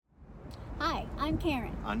I'm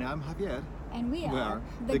Karen. And I'm Javier. And we are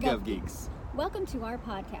the Gov Geeks. Welcome to our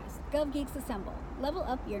podcast, Gov Geeks Assemble. Level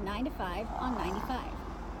up your 9 to 5 on 95.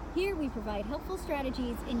 Here we provide helpful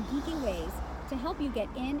strategies in geeky ways to help you get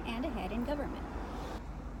in and ahead in government.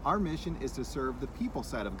 Our mission is to serve the people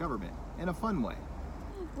side of government in a fun way.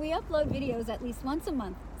 We upload videos at least once a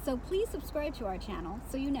month, so please subscribe to our channel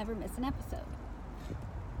so you never miss an episode.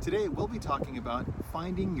 Today we'll be talking about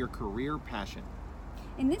finding your career passion.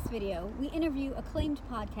 In this video, we interview acclaimed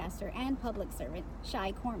podcaster and public servant,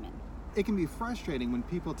 Shai Corman. It can be frustrating when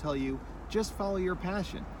people tell you, just follow your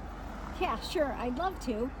passion. Yeah, sure, I'd love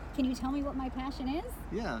to. Can you tell me what my passion is?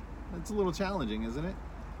 Yeah, it's a little challenging, isn't it?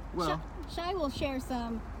 Well, Shai will share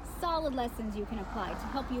some solid lessons you can apply to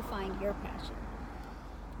help you find your passion.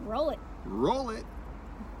 Roll it. Roll it.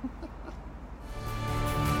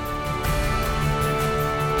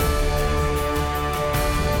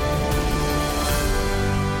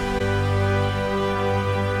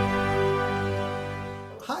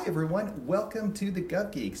 Hi everyone, welcome to the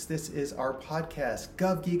Gov Geeks. This is our podcast,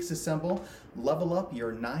 Gov Geeks Assemble. Level up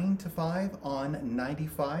your 9 to 5 on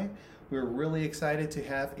 95. We're really excited to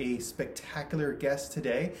have a spectacular guest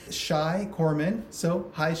today, Shai Corman.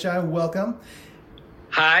 So, hi Shai, welcome.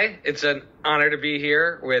 Hi, it's an honor to be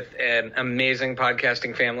here with an amazing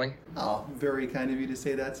podcasting family. Oh, very kind of you to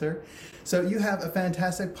say that, sir. So you have a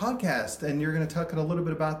fantastic podcast, and you're going to talk a little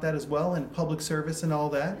bit about that as well, and public service and all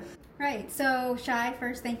that. Right. So, Shai,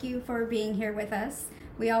 first, thank you for being here with us.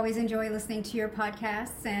 We always enjoy listening to your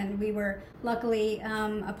podcasts, and we were luckily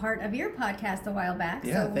a part of your podcast a while back.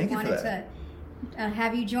 Yeah, so thank you for that. We wanted to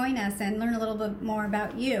have you join us and learn a little bit more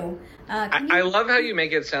about you. I love how you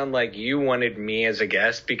make it sound like you wanted me as a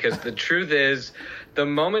guest, because the truth is, the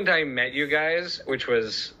moment I met you guys, which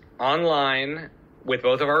was online with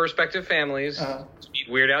both of our respective families, to meet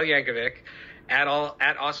Weird Al Yankovic at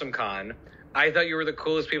AwesomeCon, I thought you were the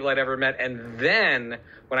coolest people I'd ever met. And then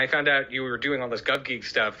when I found out you were doing all this Gov Geek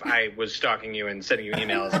stuff, I was stalking you and sending you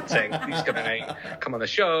emails and saying, please, can I come on the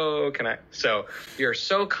show? So you're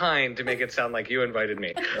so kind to make it sound like you invited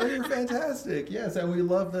me. Oh, you're fantastic. Yes, and we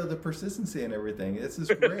love the persistency and everything. This is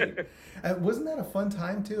great. Wasn't that a fun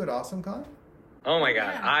time, too, at AwesomeCon? Oh, my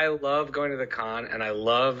God. Yeah. I love going to the con, and I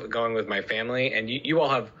love going with my family. And you all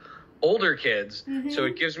have older kids, so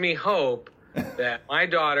it gives me hope that my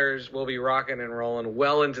daughters will be rocking and rolling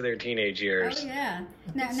well into their teenage years. Oh yeah!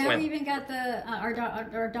 Now we even got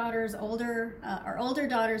our daughter's older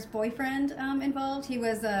daughter's boyfriend involved. He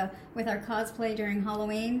was with our cosplay during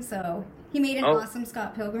Halloween, so he made an awesome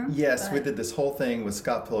Scott Pilgrim. Yes, we did this whole thing with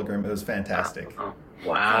Scott Pilgrim. It was fantastic.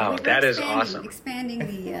 Wow, so that is awesome. Expanding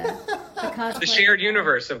the cosplay. The shared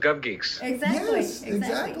universe of Gov Geeks. Exactly. Yes,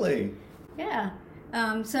 exactly. Yeah.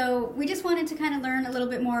 So we just wanted to kind of learn a little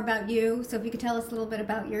bit more about you. So if you could tell us a little bit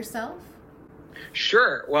about yourself.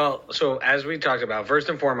 Sure. Well, so as we talked about, first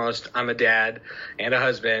and foremost, I'm a dad and a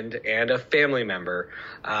husband and a family member.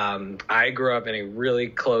 I grew up in a really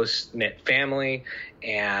close-knit family,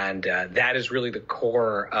 and that is really the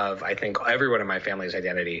core of, I think, everyone in my family's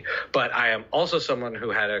identity. But I am also someone who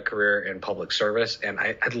had a career in public service, and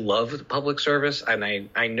I love public service, and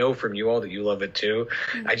I know from you all that you love it too.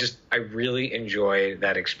 Mm-hmm. I really enjoy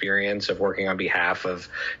that experience of working on behalf of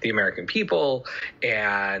the American people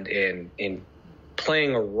and in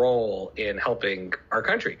playing a role in helping our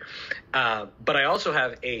country. But I also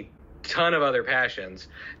have a ton of other passions.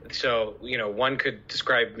 So, one could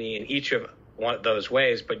describe me in each of one of those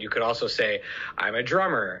ways, but you could also say I'm a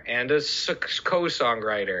drummer and a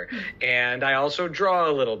co-songwriter, and I also draw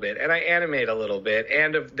a little bit, and I animate a little bit,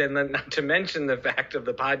 and then not to mention the fact of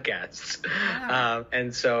the podcasts. Wow.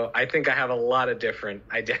 And so I think I have a lot of different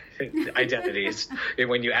identities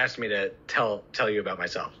when you asked me to tell you about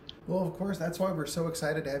myself. Well, of course, that's why we're so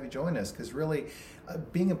excited to have you join us, because really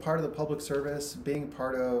being a part of the public service, being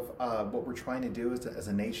part of what we're trying to do as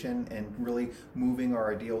a nation and really moving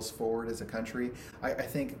our ideals forward as a country, I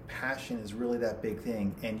think passion is really that big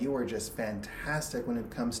thing. And you are just fantastic when it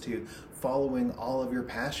comes to following all of your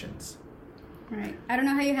passions. Right. I don't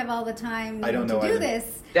know how you have all the time to do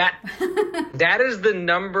this. That is the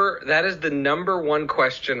number one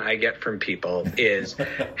question I get from people is,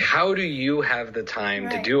 how do you have the time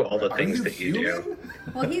to do all the things that you do?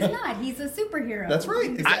 Well, he's not. He's a superhero. That's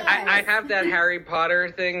right. Exactly. I have that Harry Potter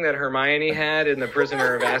thing that Hermione had in The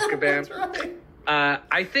Prisoner of Azkaban. That's right.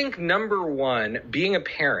 I think number one, being a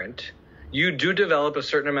parent, you do develop a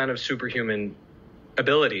certain amount of superhuman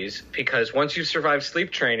abilities, because once you survive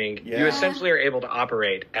sleep training, you essentially are able to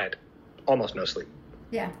operate at almost no sleep.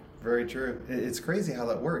 Yeah. Very true. It's crazy how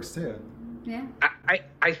that works too. Yeah.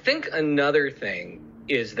 I think another thing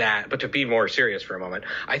is that, but to be more serious for a moment,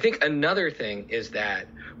 I think another thing is that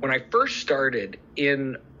when I first started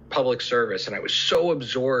in public service and I was so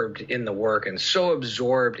absorbed in the work and so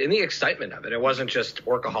absorbed in the excitement of it, it wasn't just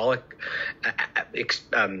workaholic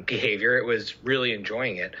behavior, it was really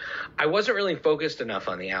enjoying it. I wasn't really focused enough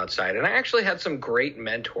on the outside. And I actually had some great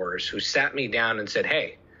mentors who sat me down and said,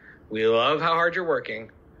 hey, we love how hard you're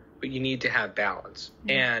working, but you need to have balance. Mm-hmm.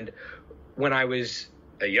 And when I was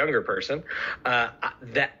a younger person,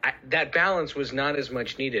 that balance was not as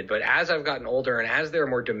much needed. But as I've gotten older and as there are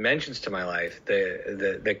more dimensions to my life,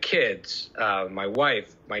 the kids, my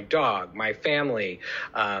wife, my dog, my family,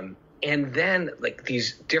 and then like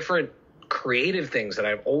these different creative things that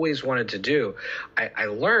I've always wanted to do, I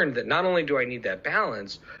learned that not only do I need that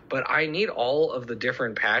balance, but I need all of the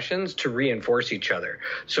different passions to reinforce each other.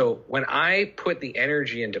 So when I put the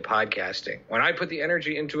energy into podcasting, when I put the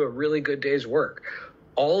energy into a really good day's work,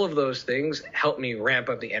 all of those things help me ramp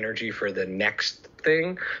up the energy for the next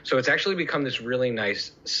thing. So it's actually become this really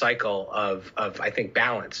nice cycle of I think,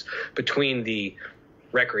 balance between the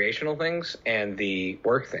recreational things and the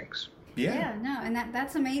work things. Yeah, no, and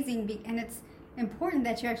that's amazing. And it's important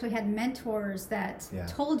that you actually had mentors that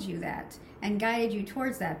told you that and guided you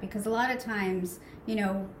towards that, because a lot of times, you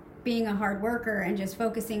know, being a hard worker and just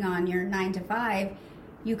focusing on your 9 to 5,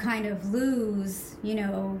 you kind of lose, you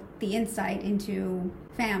know, the insight into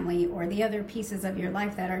family or the other pieces of your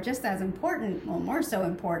life that are just as important, well, more so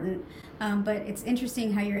important. But it's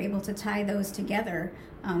interesting how you're able to tie those together.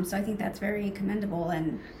 So I think that's very commendable,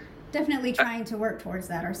 and definitely trying to work towards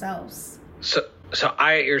that ourselves. So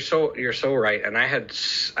you're so right. And I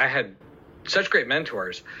had such great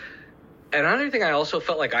mentors. Another thing I also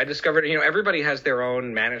felt like I discovered, you know, everybody has their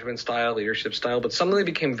own management style, leadership style, but something that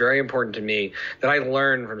became very important to me that I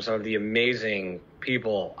learned from some of the amazing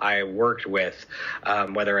people I worked with,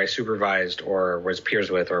 whether I supervised or was peers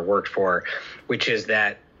with or worked for, which is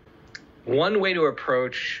that one way to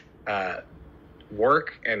approach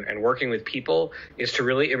work and working with people is to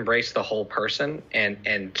really embrace the whole person,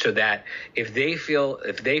 and so that if they feel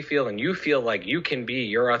and you feel like you can be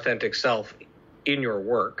your authentic self in your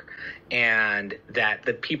work, and that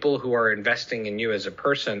the people who are investing in you as a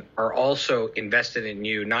person are also invested in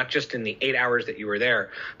you, not just in the 8 hours that you were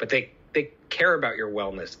there, but they care about your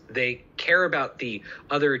wellness. They care about the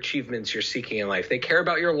other achievements you're seeking in life. They care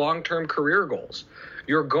about your long-term career goals.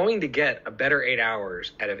 You're going to get a better 8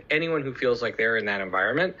 hours out of anyone who feels like they're in that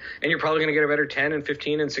environment. And you're probably going to get a better 10 and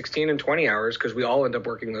 15 and 16 and 20 hours, because we all end up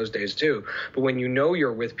working those days too. But when you know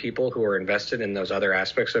you're with people who are invested in those other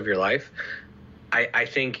aspects of your life, I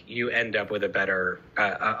think you end up with a better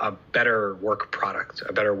work product,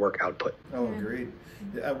 a better work output. Oh, agreed.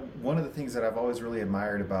 One of the things that I've always really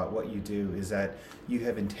admired about what you do is that you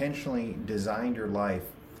have intentionally designed your life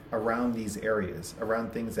around these areas,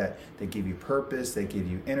 around things that give you purpose, they give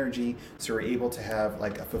you energy, so you're able to have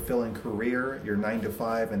like a fulfilling career, your 9 to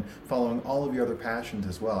 5, and following all of your other passions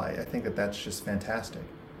as well. I think that's just fantastic.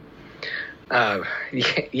 I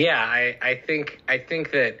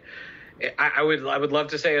think that I would love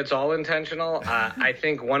to say it's all intentional. I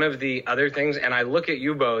think one of the other things, and I look at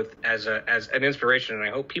you both as an inspiration, and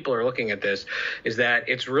I hope people are looking at this, is that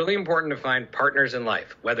it's really important to find partners in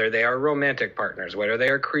life, whether they are romantic partners, whether they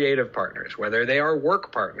are creative partners, whether they are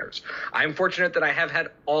work partners. I'm fortunate that I have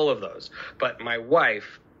had all of those, but my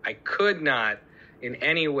wife, I could not in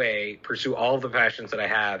any way pursue all of the passions that I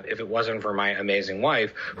have if it wasn't for my amazing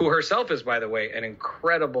wife, who herself is, by the way, an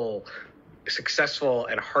incredible, successful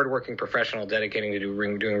and hardworking professional dedicating to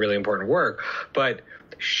doing really important work. But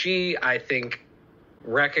she, I think,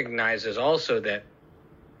 recognizes also that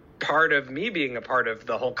part of me being a part of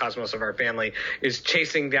the whole cosmos of our family is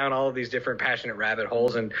chasing down all of these different passionate rabbit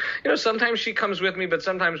holes. And, you know, sometimes she comes with me, but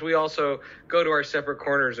sometimes we also go to our separate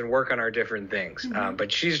corners and work on our different things. Mm-hmm.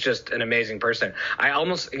 But she's just an amazing person. I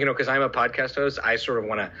almost, you know, because I'm a podcast host, I sort of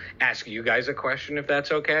want to ask you guys a question, if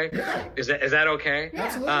that's okay. Yeah. Is that okay? Yeah.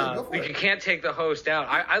 Absolutely. Go for it. You can't take the host out.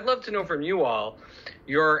 I'd love to know from you all,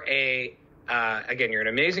 you're again, you're an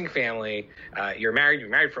amazing family. You're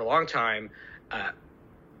married for a long time.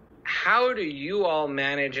 How do you all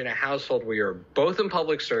manage in a household where you're both in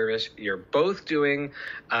public service, you're both doing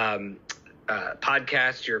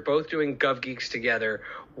podcasts, you're both doing GovGeeks together?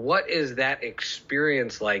 What is that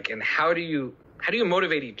experience like, and how do you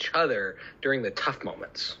motivate each other during the tough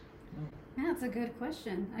moments? Yeah, that's a good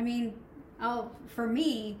question. I mean, for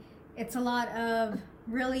me, it's a lot of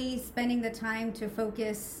really spending the time to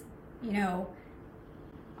focus, you know,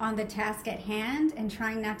 on the task at hand and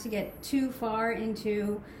trying not to get too far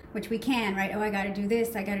into, which we can, right? Oh, I got to do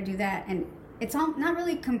this, I got to do that. And it's all not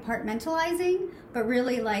really compartmentalizing, but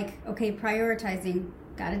really like, okay, prioritizing.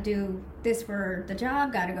 Got to do this for the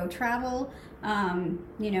job, got to go travel.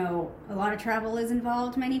 You know, a lot of travel is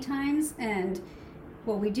involved many times, and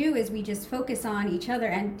what we do is we just focus on each other,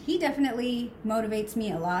 and he definitely motivates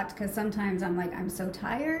me a lot, because sometimes I'm like, I'm so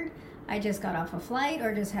tired, I just got off a flight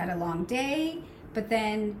or just had a long day, but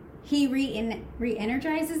then he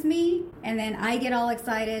re-energizes me, and then I get all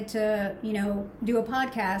excited to, you know, do a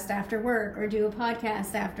podcast after work or do a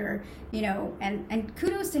podcast after, you know, and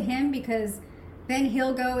kudos to him, because then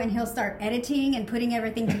he'll go and he'll start editing and putting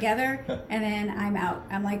everything together, and then I'm out.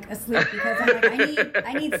 I'm like asleep, because I'm like,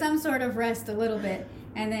 I need some sort of rest a little bit.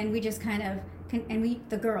 And then we just kind of,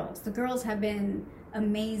 the girls have been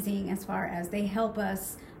amazing as far as they help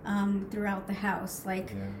us throughout the house.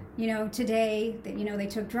 Like, you know, today, you know, they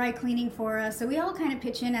took dry cleaning for us. So we all kind of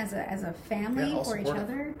pitch in as a family for each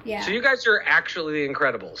other. Yeah. So you guys are actually the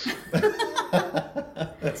Incredibles.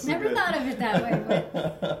 Never thought of it that way.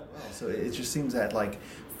 But. So it just seems that like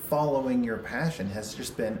following your passion has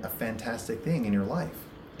just been a fantastic thing in your life.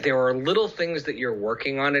 There are little things that you're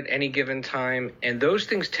working on at any given time, and those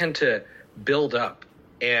things tend to build up.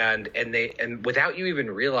 And without you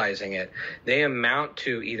even realizing it, they amount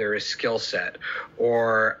to either a skill set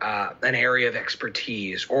or an area of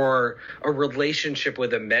expertise or a relationship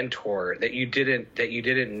with a mentor that you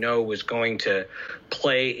didn't know was going to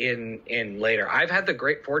play in later. I've had the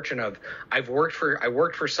great fortune of I worked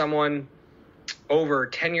for someone over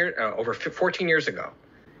 14 years ago,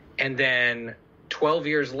 and then 12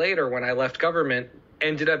 years later, when I left government,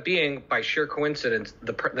 ended up being, by sheer coincidence,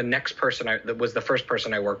 the next person that was the first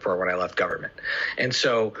person I worked for when I left government. And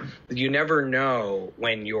so you never know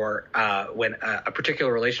when when a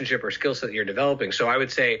particular relationship or skill set that you're developing. So I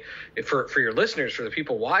would say for your listeners, for the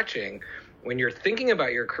people watching, when you're thinking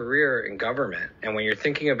about your career in government and when you're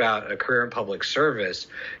thinking about a career in public service,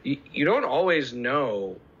 you don't always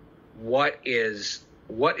know what is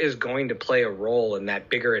going to play a role in that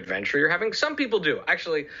bigger adventure you're having. Some people do.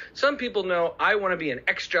 Actually, some people know, I want to be an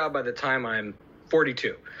X job by the time I'm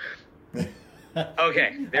 42.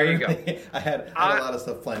 Okay, there you go. I had a lot of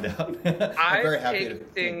stuff planned out. I'm very happy to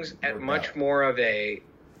things at much more of a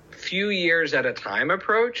few years at a time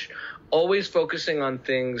approach, always focusing on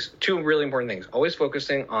things, two really important things, always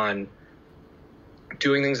focusing on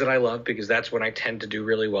doing things that I love, because that's when I tend to do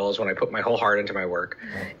really well, is when I put my whole heart into my work.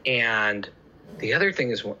 Right. And the other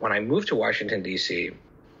thing is, when I moved to Washington, D.C.,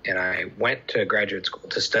 and I went to graduate school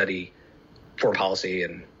to study foreign policy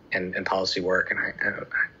and policy work, and I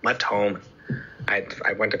left home.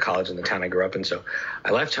 I went to college in the town I grew up in, so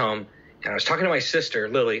I left home, and I was talking to my sister,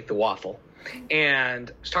 Lily, the waffle, and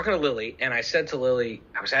I was talking to Lily, and I said to Lily,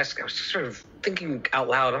 I was sort of thinking out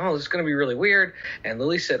loud, oh, this is going to be really weird, and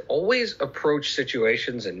Lily said, always approach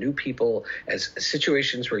situations and new people as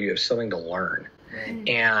situations where you have something to learn. Right.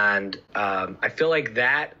 And I feel like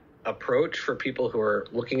that approach for people who are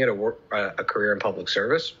looking at a career in public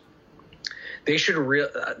service, they should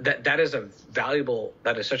that is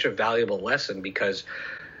such a valuable lesson, because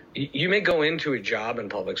you may go into a job in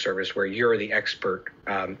public service where you're the expert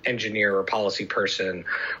engineer or policy person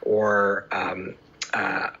or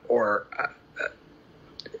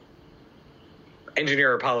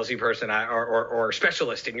engineer or policy person or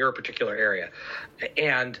specialist in your particular area,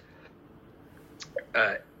 and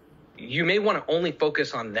you may want to only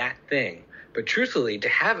focus on that thing. But truthfully, to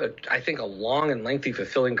have I think a long and lengthy,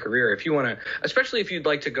 fulfilling career, if you want to, especially if you'd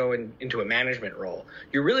like to go into a management role,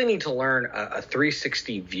 you really need to learn a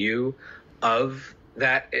 360 view of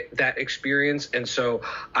that experience. And so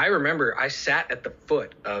I remember I sat at the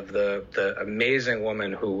foot of the amazing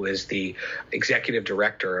woman who is the executive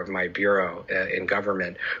director of my bureau in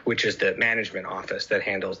government, which is the management office that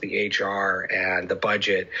handles the HR and the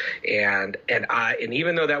budget. And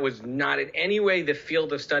even though that was not in any way the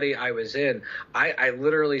field of study I was in, I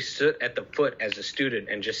literally stood at the foot as a student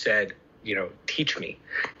and just said, teach me.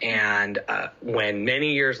 And when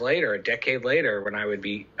many years later, a decade later, when I would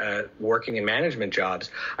be working in management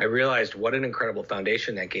jobs, I realized what an incredible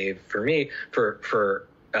foundation that gave for me for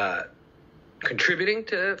contributing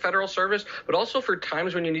to federal service, but also for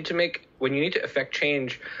times when you need to affect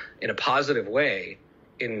change in a positive way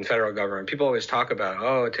in federal government. People always talk about,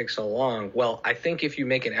 oh, it takes so long. Well, I think if you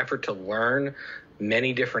make an effort to learn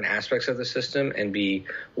many different aspects of the system and be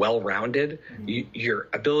well-rounded, your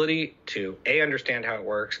ability to understand how it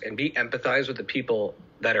works and empathize with the people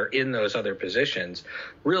that are in those other positions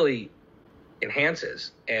really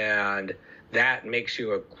enhances, and that makes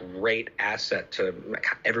you a great asset to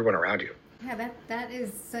everyone around you. Yeah, that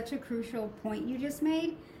is such a crucial point you just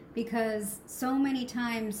made, because so many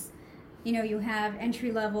times you have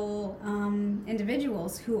entry-level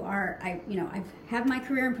individuals who are, I have my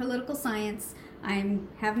career in political science,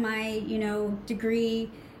 have my,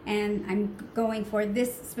 degree, and I'm going for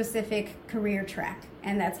this specific career track.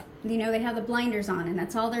 And that's, they have the blinders on, and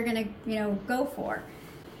that's all they're going to, go for.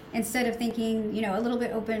 Instead of thinking, a little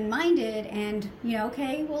bit open-minded and,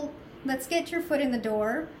 okay, well, let's get your foot in the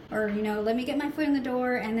door, or, let me get my foot in the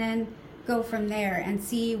door and then go from there and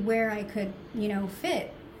see where I could,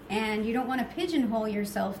 fit. And you don't want to pigeonhole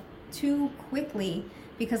yourself too quickly,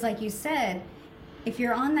 because like you said, if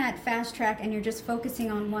you're on that fast track and you're just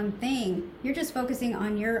focusing on one thing, you're just focusing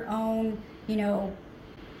on your own,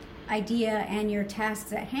 idea and your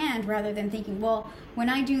tasks at hand, rather than thinking, well, when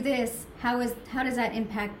I do this, how does that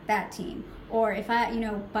impact that team? Or if I,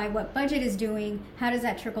 by what budget is doing, how does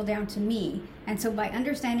that trickle down to me? And so by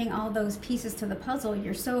understanding all those pieces to the puzzle,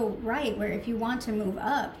 you're so right, where if you want to move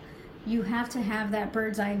up, you have to have that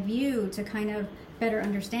bird's eye view to kind of better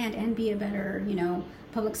understand and be a better,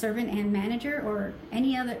 public servant and manager, or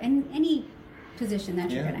any position that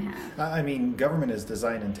you're going to have. I mean, government is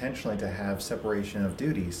designed intentionally to have separation of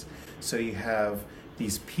duties. So you have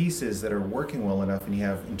these pieces that are working well enough, and you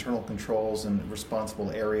have internal controls and responsible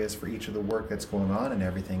areas for each of the work that's going on and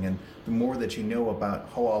everything. And the more that you know about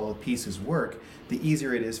how all the pieces work, the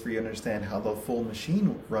easier it is for you to understand how the full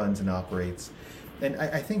machine runs and operates. And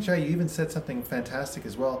I think, Jai, you even said something fantastic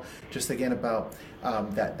as well, just again about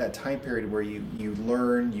that time period where you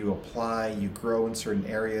learn, you apply, you grow in certain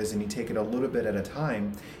areas, and you take it a little bit at a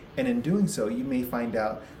time. And in doing so, you may find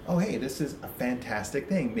out, oh, hey, this is a fantastic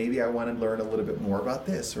thing. Maybe I want to learn a little bit more about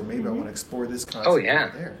this, or maybe I want to explore this concept over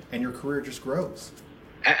there. And your career just grows.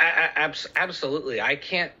 Absolutely. I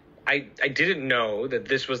didn't know that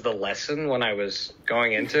this was the lesson when I was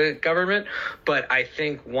going into government, but I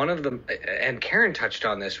think one of them, and Karen touched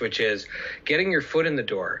on this, which is getting your foot in the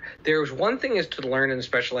door. There's one thing is to learn and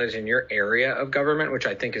specialize in your area of government, which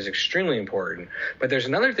I think is extremely important. But there's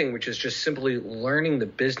another thing, which is just simply learning the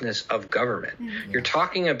business of government. Mm-hmm. You're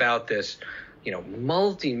talking about this,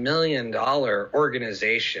 multi-million-dollar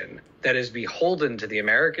organization that is beholden to the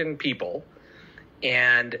American people,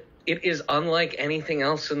 and it is unlike anything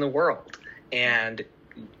else in the world. And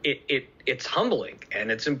it's humbling,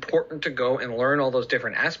 and it's important to go and learn all those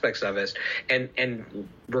different aspects of it. And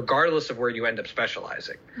regardless of where you end up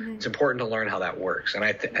specializing, it's important to learn how that works. And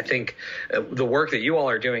I think the work that you all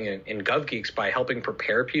are doing in GovGeeks by helping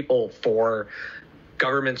prepare people for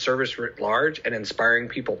government service writ large and inspiring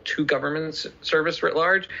people to government service writ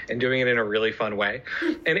large, and doing it in a really fun way.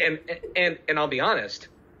 And I'll be honest,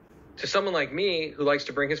 to someone like me who likes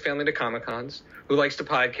to bring his family to Comic-Cons, who likes to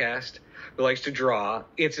podcast, who likes to draw,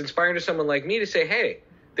 it's inspiring to someone like me to say, hey,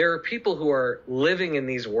 there are people who are living in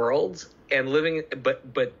these worlds and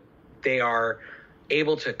but they are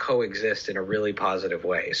able to coexist in a really positive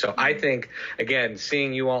way. So I think, again,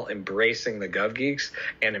 seeing you all embracing the GovGeeks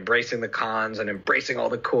and embracing the cons and embracing all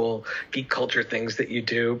the cool geek culture things that you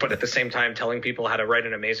do, but at the same time telling people how to write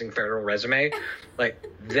an amazing federal resume, like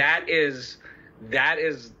that is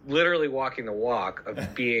literally walking the walk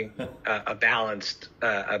of being a balanced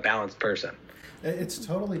person. It's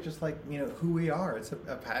totally just like, who we are. It's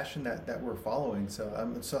a passion that we're following. So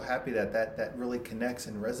I'm so happy that really connects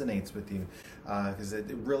and resonates with you, because it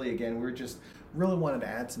really, again, we're just really wanted to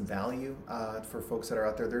add some value for folks that are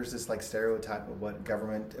out there. There's this like stereotype of what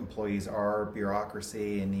government employees are,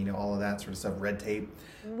 bureaucracy, and all of that sort of stuff, red tape.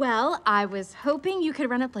 Well, I was hoping you could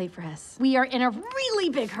run a play for us. We are in a really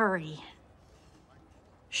big hurry.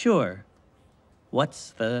 Sure.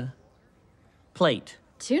 What's the plate?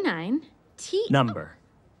 29 T number.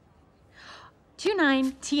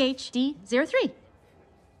 29 THD03.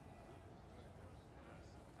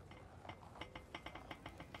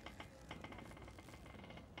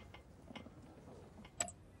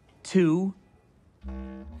 Two.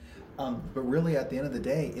 But really, at the end of the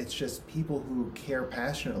day, it's just people who care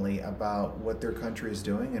passionately about what their country is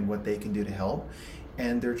doing and what they can do to help,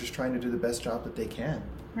 and they're just trying to do the best job that they can.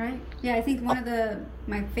 Right. Yeah, I think one of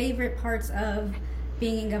my favorite parts of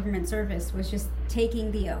being in government service was just taking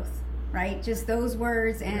the oath, right? Just those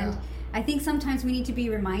words. And I think sometimes we need to be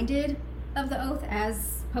reminded of the oath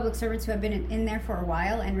as public servants who have been in there for a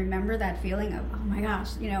while, and remember that feeling of, oh my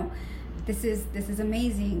gosh, this is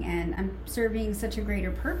amazing, and I'm serving such a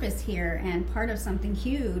greater purpose here and part of something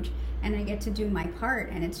huge, and I get to do my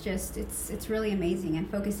part, and it's really amazing, and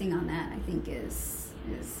focusing on that, I think, is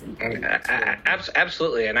important.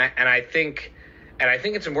 Absolutely. And I think And I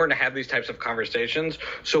think it's important to have these types of conversations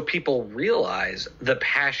so people realize the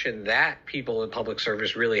passion that people in public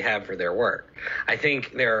service really have for their work. I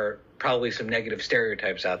think there are probably some negative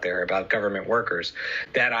stereotypes out there about government workers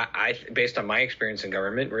that I based on my experience in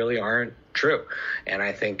government, really aren't true. And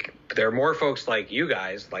I think there are more folks like you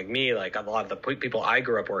guys, like me, like a lot of the people I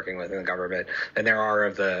grew up working with in the government than there are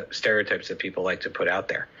of the stereotypes that people like to put out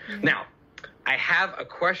there. Mm-hmm. Now, I have a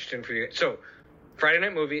question for you. So Friday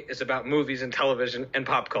Night Movie is about movies and television and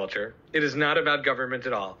pop culture. It is not about government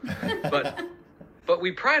at all. But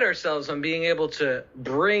we pride ourselves on being able to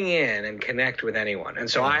bring in and connect with anyone. And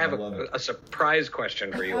so I have a surprise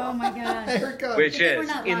question for you all. Oh, my God. Which is,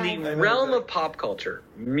 in the realm of pop culture,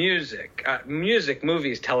 music,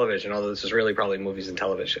 movies, television, although this is really probably movies and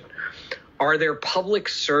television, are there public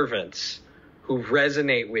servants who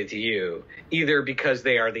resonate with you, either because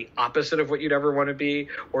they are the opposite of what you'd ever want to be,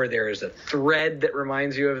 or there is a thread that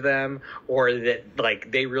reminds you of them, or that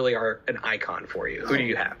like they really are an icon for you? Who do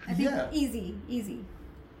you have? I think easy.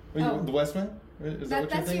 The West Wing? Is that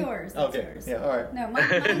what you're thinking? Yours. That's okay. Yours. Yeah, all right. No,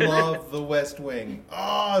 mine. Love The West Wing.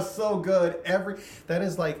 Oh, so good. That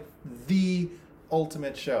is like the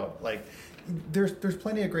ultimate show. Like, there's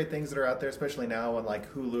plenty of great things that are out there, especially now on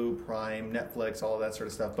like Hulu, Prime, Netflix, all of that sort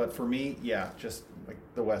of stuff. But for me, just like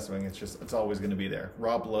The West Wing, it's always going to be there.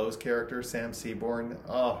 Rob Lowe's character, Sam Seaborn,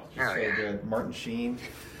 good. Martin Sheen.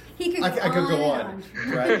 I could go on.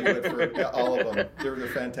 Bradley Whitford, all of them. They're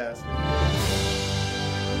fantastic.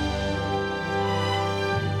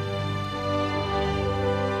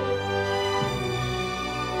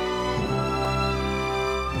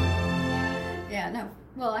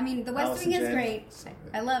 Well, I mean, The West Wing is great.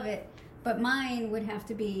 I love it. But mine would have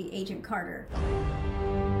to be Agent Carter.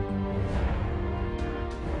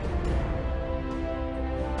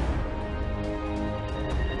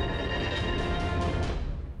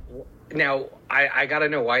 Now, I got to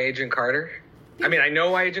know, why Agent Carter? I mean, I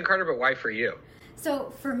know why Agent Carter, but why for you?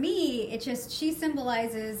 So for me, she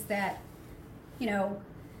symbolizes that,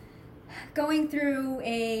 going through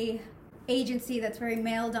a agency that's very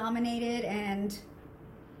male-dominated and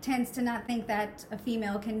tends to not think that a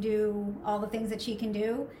female can do all the things that she can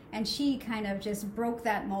do, and she kind of just broke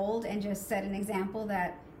that mold and just set an example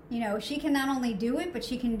that, she can not only do it, but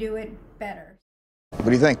she can do it better. What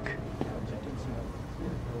do you think?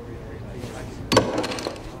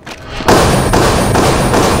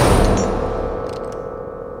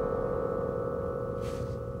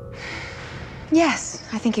 Yes,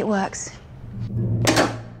 I think it works.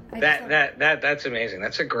 That's amazing.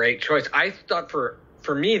 That's a great choice. I thought for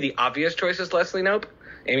me, the obvious choice is Leslie Knope.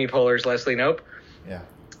 Amy Poehler's Leslie Knope. Yeah.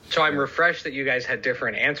 So I'm refreshed that you guys had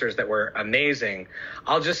different answers that were amazing.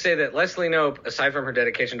 I'll just say that Leslie Knope, aside from her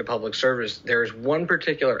dedication to public service, there's one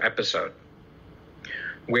particular episode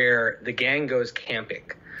where the gang goes camping,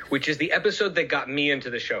 which is the episode that got me into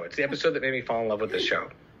the show. It's the episode that made me fall in love with the show.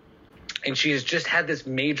 And she has just had this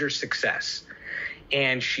major success.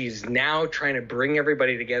 And she's now trying to bring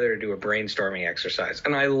everybody together to do a brainstorming exercise.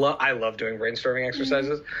 And I love doing brainstorming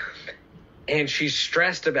exercises. Mm-hmm. And she's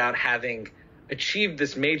stressed about having achieved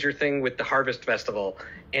this major thing with the Harvest Festival.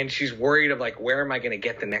 And she's worried of like, where am I going to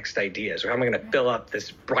get the next ideas? Or how am I going to fill up this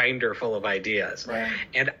binder full of ideas? Right.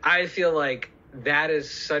 And I feel like that is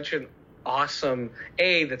such an awesome,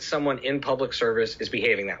 that someone in public service is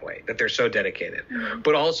behaving that way, that they're so dedicated. Mm-hmm.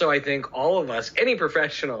 But also I think all of us, any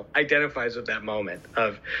professional, identifies with that moment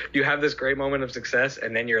of you have this great moment of success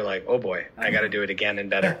and then you're like, oh boy, I got to do it again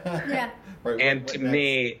and better. Yeah. And to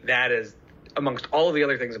me, that is, amongst all of the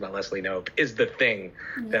other things about Leslie Knope, is the thing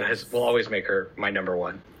that will always make her my number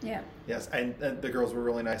one. Yeah. Yes, and the girls were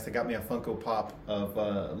really nice. They got me a Funko Pop of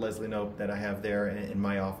Leslie Knope that I have there in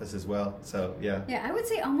my office as well. So, yeah. Yeah, I would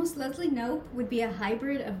say almost Leslie Knope would be a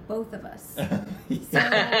hybrid of both of us. So,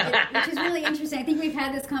 which is really interesting. I think we've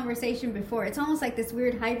had this conversation before. It's almost like this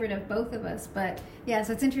weird hybrid of both of us. But, yeah,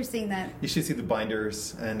 so it's interesting that... You should see the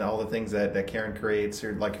binders and all the things that Karen creates,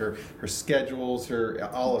 her schedules,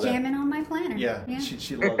 all of that. Jamming on my planner. Yeah.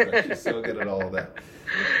 She loves that. She's so good at all of that.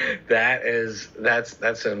 That's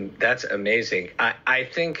amazing. I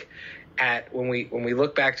think when we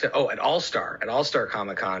look back to at All Star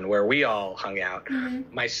Comic-Con where we all hung out, mm-hmm.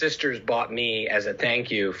 my sisters bought me as a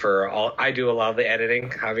thank you for all. I do a lot of the editing,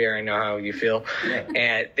 Javier. I know how you feel,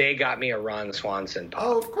 and they got me a Ron Swanson pop.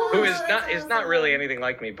 Oh, of course. Who is not really anything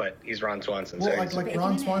like me, but he's Ron Swanson. Well, so like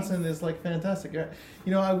Ron Swanson is like fantastic.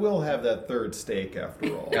 I will have that third steak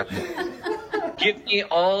after all. Yeah. Give me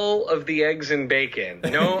all of the eggs and bacon.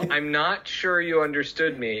 No, I'm not sure you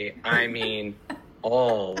understood me. I mean,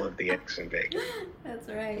 all of the eggs and bacon. That's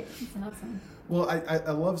right. That's awesome. Well,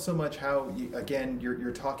 I love so much how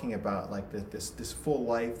you're talking about like this full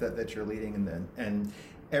life that you're leading, and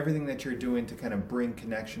everything that you're doing to kind of bring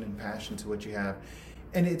connection and passion to what you have.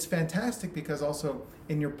 And it's fantastic because also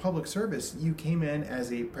in your public service, you came in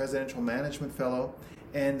as a presidential management fellow,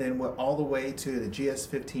 and then went all the way to the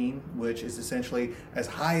GS-15, which is essentially as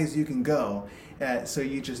high as you can go. So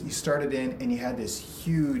you started in and you had this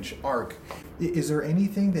huge arc. Is there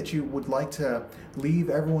anything that you would like to leave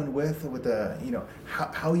everyone with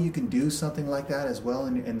how you can do something like that as well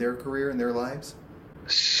in their career, in their lives?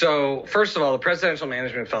 So, first of all, the Presidential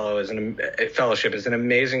Management Fellowship is an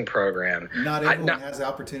amazing program. Not everyone has the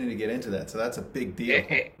opportunity to get into that, so that's a big deal.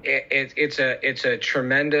 It's a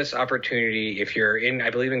tremendous opportunity if you're in, I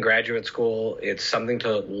believe, in graduate school. It's something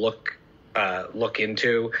to look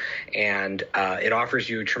into, and it offers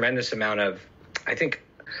you a tremendous amount of, I think,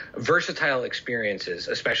 versatile experiences,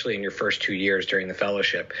 especially in your first 2 years during the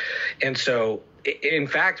fellowship. And so, in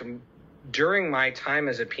fact, during my time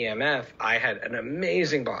as a PMF, I had an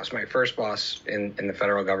amazing boss, my first boss in the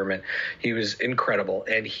federal government. He was incredible,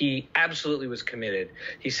 and he absolutely was committed.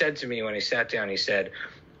 He said to me when he sat down, he said,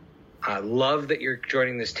 "I love that you're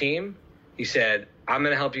joining this team." He said, I've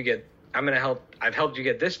helped you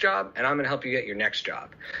get this job, and I'm going to help you get your next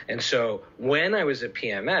job. And so when I was at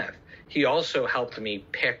PMF, he also helped me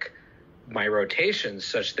pick my rotations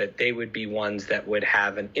such that they would be ones that would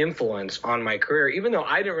have an influence on my career, even though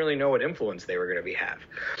I didn't really know what influence they were going to have.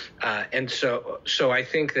 And so I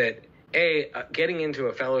think that getting into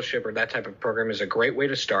a fellowship or that type of program is a great way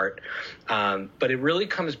to start. But it really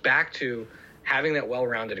comes back to having that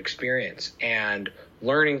well-rounded experience and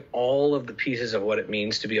learning all of the pieces of what it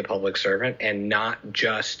means to be a public servant, and not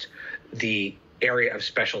just the area of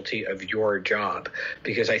specialty of your job.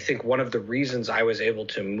 Because I think one of the reasons I was able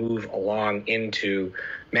to move along into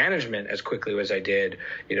management as quickly as I did,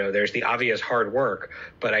 there's the obvious hard work,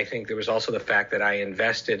 but I think there was also the fact that I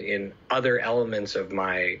invested in other elements of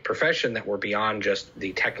my profession that were beyond just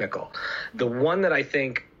the technical. The one that I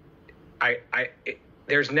think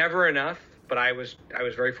there's never enough, but I was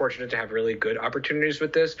very fortunate to have really good opportunities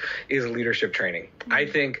with this, is leadership training. Mm-hmm. I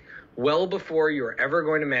think well before you're ever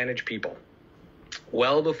going to manage people,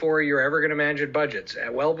 well before you're ever going to manage budgets,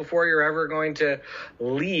 well before you're ever going to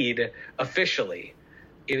lead officially,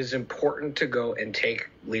 it is important to go and take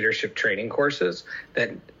leadership training courses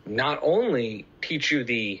that not only teach you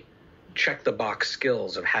the check the box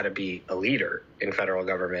skills of how to be a leader in federal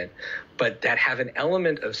government, but that have an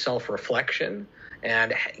element of self-reflection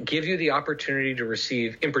and give you the opportunity to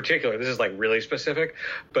receive, in particular, this is like really specific,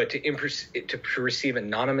 but to receive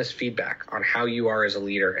anonymous feedback on how you are as a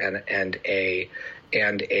leader and a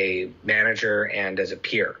manager and as a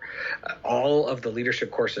peer. All of the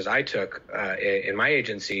leadership courses I took in my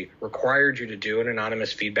agency required you to do an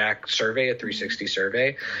anonymous feedback survey, a 360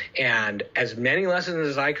 survey, and as many lessons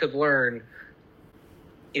as I could learn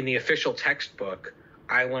in the official textbook,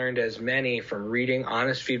 I learned as many from reading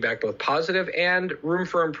honest feedback, both positive and room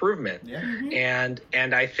for improvement. Yeah. Mm-hmm.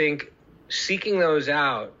 And I think seeking those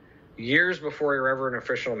out years before you're ever in an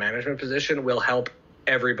official management position will help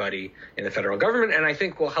everybody in the federal government, and I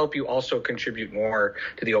think will help you also contribute more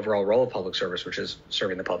to the overall role of public service, which is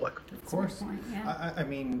serving the public. Of course. Yeah. I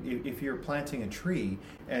mean, if you're planting a tree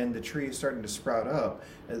and the tree is starting to sprout up,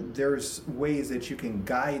 there's ways that you can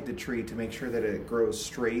guide the tree to make sure that it grows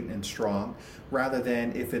straight and strong, rather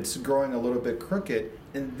than if it's growing a little bit crooked,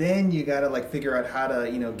 and then you got to figure out how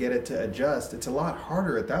to get it to adjust. It's a lot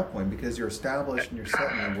harder at that point because you're established and you're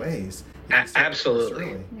set in your ways.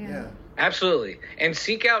 Absolutely. Yeah. Absolutely. And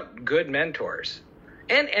seek out good mentors.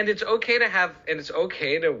 And it's okay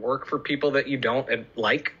to work for people that you don't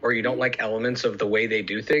like, or you don't like elements of the way they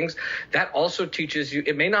do things. That also teaches you,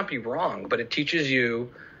 it may not be wrong, but it teaches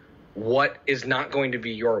you what is not going to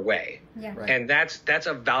be your way. Yeah. Right. And that's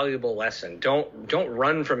a valuable lesson. Don't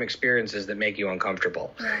run from experiences that make you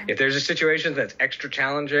uncomfortable. Yeah. If there's a situation that's extra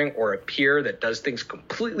challenging, or a peer that does things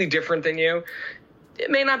completely different than you,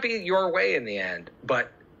 it may not be your way in the end,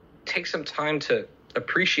 but take some time to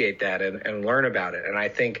appreciate that and learn about it. And I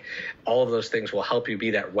think all of those things will help you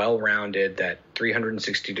be that well-rounded, that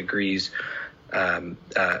 360 degrees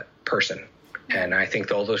person. And I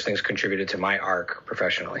think all those things contributed to my arc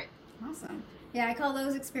professionally. Awesome. Yeah, I call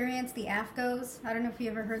those experience the AFCOs. I don't know if you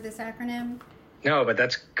ever heard this acronym. No, but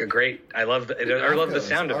that's great. I love the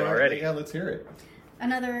sound of it already. Yeah, let's hear it.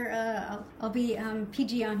 Another, I'll be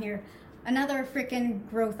PG on here. Another freaking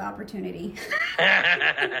growth opportunity.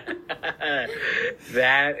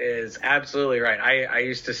 That is absolutely right. I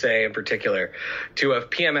used to say in particular to a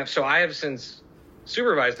PMF, so I have since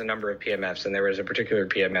supervised a number of PMFs, and there was a particular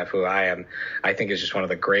PMF who I think is just one of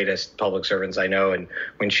the greatest public servants I know. And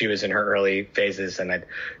when she was in her early phases, and I'd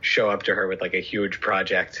show up to her with like a huge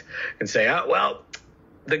project and say, "Oh, well,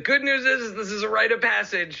 the good news is this is a rite of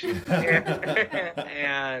passage."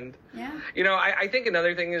 And you know, I think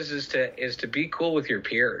another thing is to be cool with your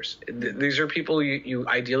peers. These are people you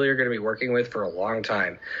ideally are going to be working with for a long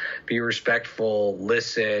time. Be respectful,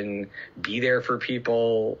 listen, be there for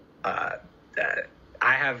people. I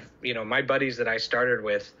have, you know, my buddies that I started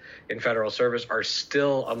with in federal service are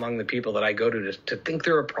still among the people that I go to think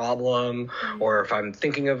through a problem, or if I'm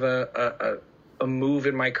thinking of a move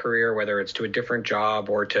in my career, whether it's to a different job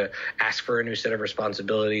or to ask for a new set of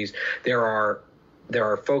responsibilities. There are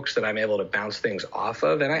folks that I'm able to bounce things off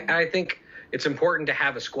of, and I think it's important to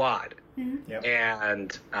have a squad, Yep.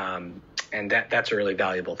 and that's a really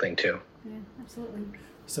valuable thing too. Yeah, absolutely.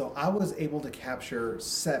 So I was able to capture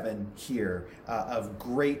 7 here of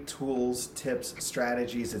great tools, tips,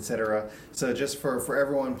 strategies, etc. So just for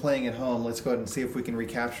everyone playing at home, let's go ahead and see if we can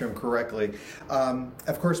recapture them correctly.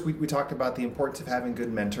 Of course, we talked about the importance of having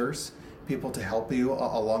good mentors, people to help you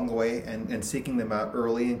along the way, and seeking them out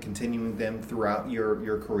early and continuing them throughout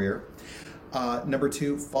your career. Number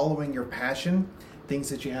 2, following your passion. Things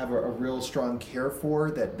that you have a real strong care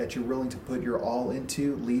for, that you're willing to put your all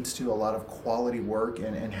into, leads to a lot of quality work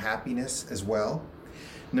and happiness as well.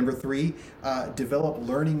 Number 3, develop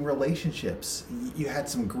learning relationships. You had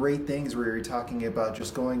some great things where you're talking about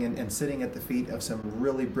just going and sitting at the feet of some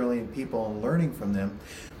really brilliant people and learning from them,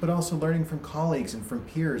 but also learning from colleagues and from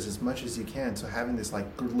peers as much as you can. So having this like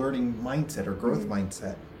learning mindset or growth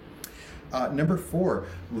mindset. Number 4,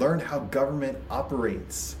 learn how government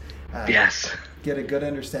operates. Yes. Get a good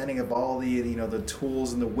understanding of all the the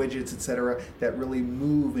tools and the widgets, etc., that really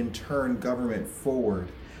move and turn government forward.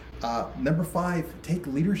 Number 5, take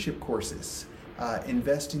leadership courses.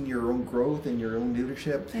 Invest in your own growth and your own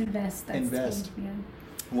leadership. Invest. Key. Yeah.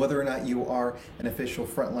 Whether or not you are an official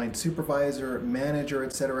frontline supervisor, manager,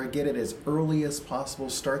 etc., get it as early as possible.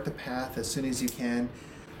 Start the path as soon as you can.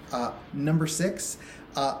 Number 6,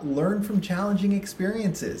 learn from challenging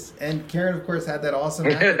experiences. And Karen, of course, had that awesome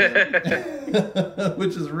acronym,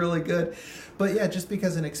 which is really good. But yeah, just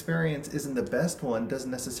because an experience isn't the best one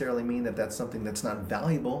doesn't necessarily mean that that's something that's not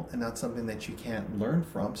valuable and not something that you can't learn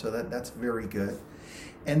from. So that's very good.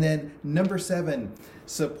 And then number 7,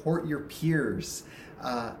 support your peers.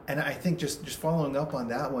 And I think just following up on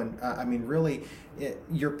that one, I mean, really,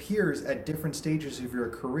 your peers at different stages of your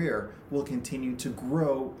career will continue to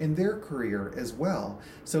grow in their career as well.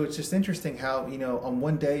 So it's just interesting how, on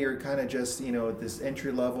one day you're kind of just, at this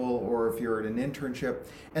entry level, or if you're at an internship,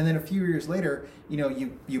 and then a few years later,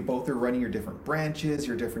 you both are running your different branches,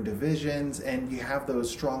 your different divisions, and you have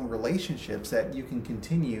those strong relationships that you can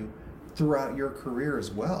continue throughout your career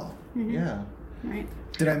as well. Mm-hmm. Yeah. Right.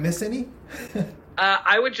 Did I miss any?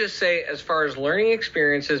 I would just say, as far as learning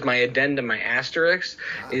experiences, my addendum, my asterisk,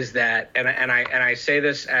 is that, and I say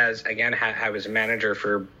this as, again, I was a manager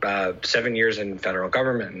for 7 years in federal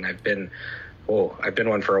government, and I've been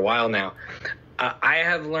one for a while now. I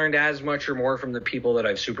have learned as much or more from the people that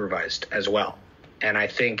I've supervised as well. And I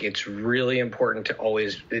think it's really important to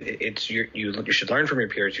always, you should learn from your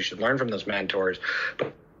peers, you should learn from those mentors,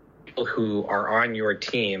 but people who are on your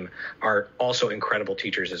team are also incredible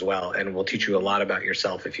teachers as well, and will teach you a lot about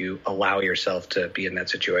yourself if you allow yourself to be in that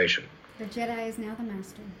situation. The Jedi is now the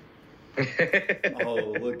master.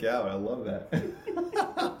 Oh, look out. I love that.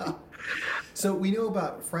 So we know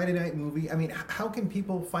about Friday Night Movie. I mean, how can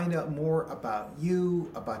people find out more about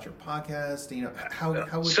you, about your podcast? How would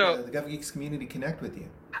the GovGeeks community connect with you?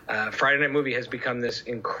 Friday Night Movie has become this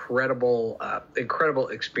incredible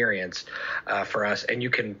experience for us, and you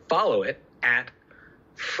can follow it at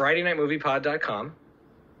FridayNightMoviePod.com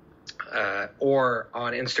or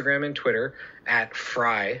on Instagram and Twitter at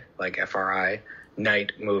Fry, like F-R-I,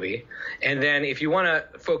 Night Movie. And then if you want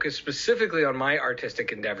to focus specifically on my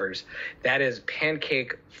artistic endeavors, that is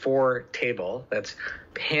Pancake 4 Table. That's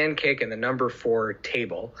Pancake and the number 4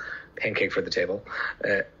 Table, Pancake for the Table,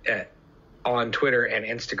 on Twitter and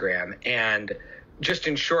Instagram. And just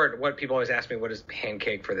in short, what people always ask me, what does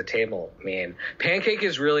Pancake for the Table mean? Pancake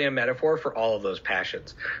is really a metaphor for all of those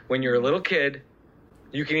passions. When you're a little kid,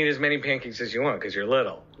 you can eat as many pancakes as you want because you're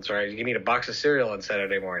little. That's right. You can eat a box of cereal on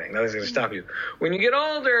Saturday morning. Nothing's going to stop you. When you get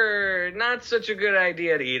older, not such a good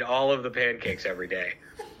idea to eat all of the pancakes every day.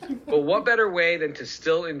 But what better way than to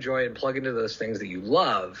still enjoy and plug into those things that you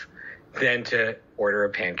love than to order a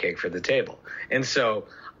pancake for the table? And so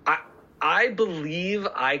I believe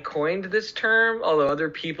I coined this term, although other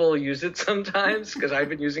people use it sometimes because I've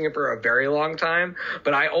been using it for a very long time.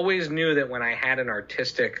 But I always knew that when I had an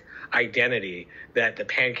artistic identity that the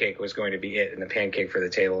pancake was going to be it, and the pancake for the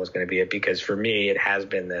table was going to be it, because for me it has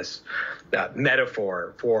been this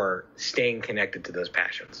metaphor for staying connected to those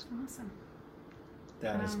passions. Awesome.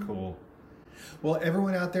 That is cool. Well,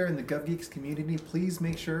 everyone out there in the GovGeeks community, please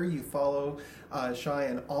make sure you follow Shai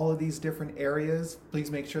in all of these different areas. Please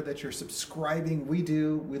make sure that you're subscribing. We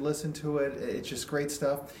do. We listen to it. It's just great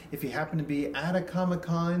stuff. If you happen to be at a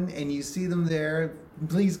Comic-Con and you see them there,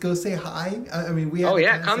 please go say hi. I mean, we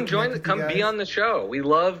have come join, come be on the show. We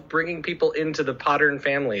love bringing people into the Pottern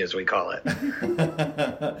family, as we call it.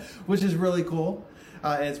 Which is really cool.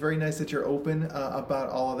 And it's very nice that you're open about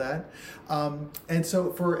all of that. And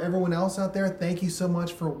so for everyone else out there, thank you so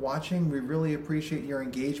much for watching. We really appreciate your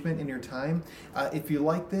engagement and your time. If you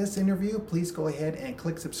like this interview, please go ahead and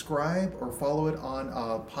click subscribe or follow it on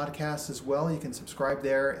podcasts as well. You can subscribe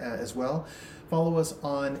there as well. Follow us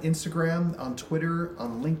on Instagram, on Twitter,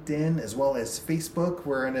 on LinkedIn, as well as Facebook.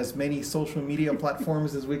 We're on as many social media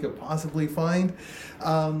platforms as we could possibly find.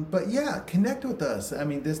 But yeah, connect with us. I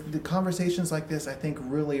mean, the conversations like this, I think,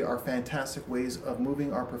 really are fantastic ways of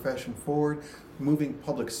moving our profession forward, moving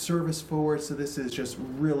public service forward. So this is just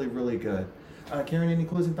really, really good. Karen, any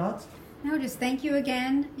closing thoughts? No, just thank you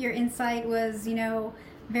again. Your insight was,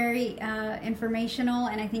 very informational,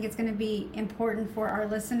 and I think it's going to be important for our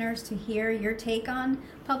listeners to hear your take on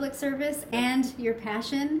public service and your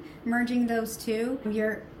passion, merging those two.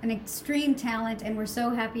 You're an extreme talent, and we're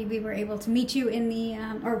so happy we were able to meet you in the,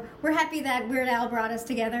 or we're happy that Weird Al brought us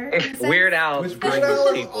together. Weird Al brings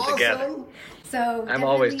people awesome. together. So I'm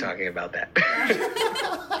always talking about that.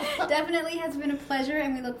 Definitely has been a pleasure,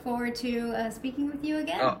 and we look forward to speaking with you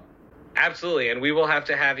again. Oh. Absolutely, and we will have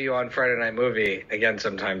to have you on Friday Night Movie again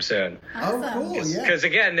sometime soon. Awesome. Oh, cool, yeah. Because,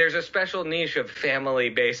 again, there's a special niche of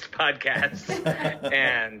family-based podcasts,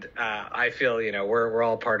 and I feel, we're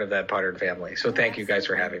all part of that Pottern family. So thank you guys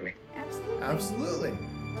for having me. Absolutely.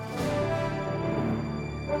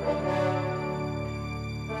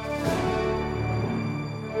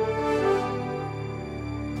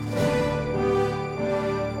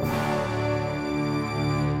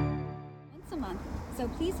 So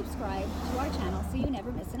please subscribe to our channel so you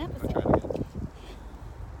never miss an episode.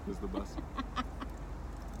 Who's the bus?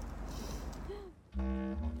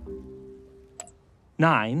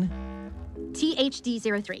 9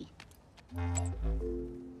 THD03.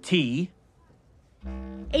 T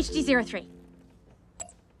HD03.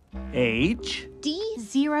 H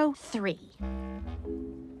D03.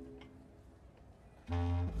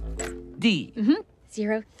 D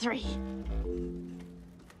 03.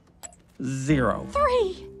 0.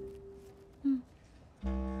 3.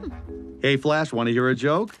 Hey, Flash, want to hear a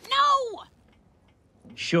joke? No!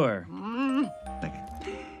 Sure.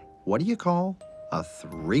 What do you call a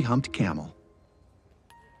three-humped camel?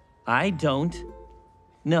 I don't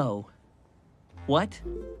know. What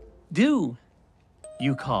do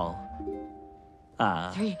you call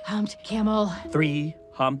a Three-humped camel.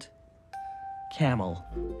 three-humped camel?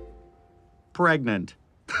 Pregnant.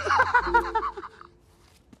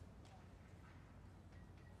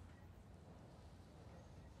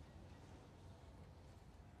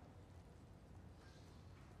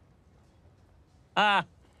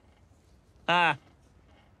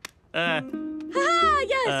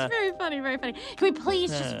 Yes, very funny, very funny. Can we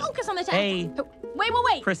please just focus on the text? Hey.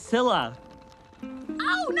 Wait. Priscilla.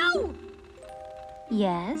 Oh, no!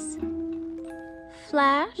 Yes?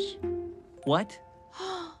 Flash? What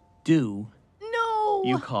do No!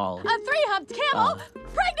 you call A three-humped camel?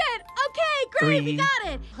 Pregnant! Okay, great, we got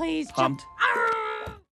it. Please, humped Arrgh!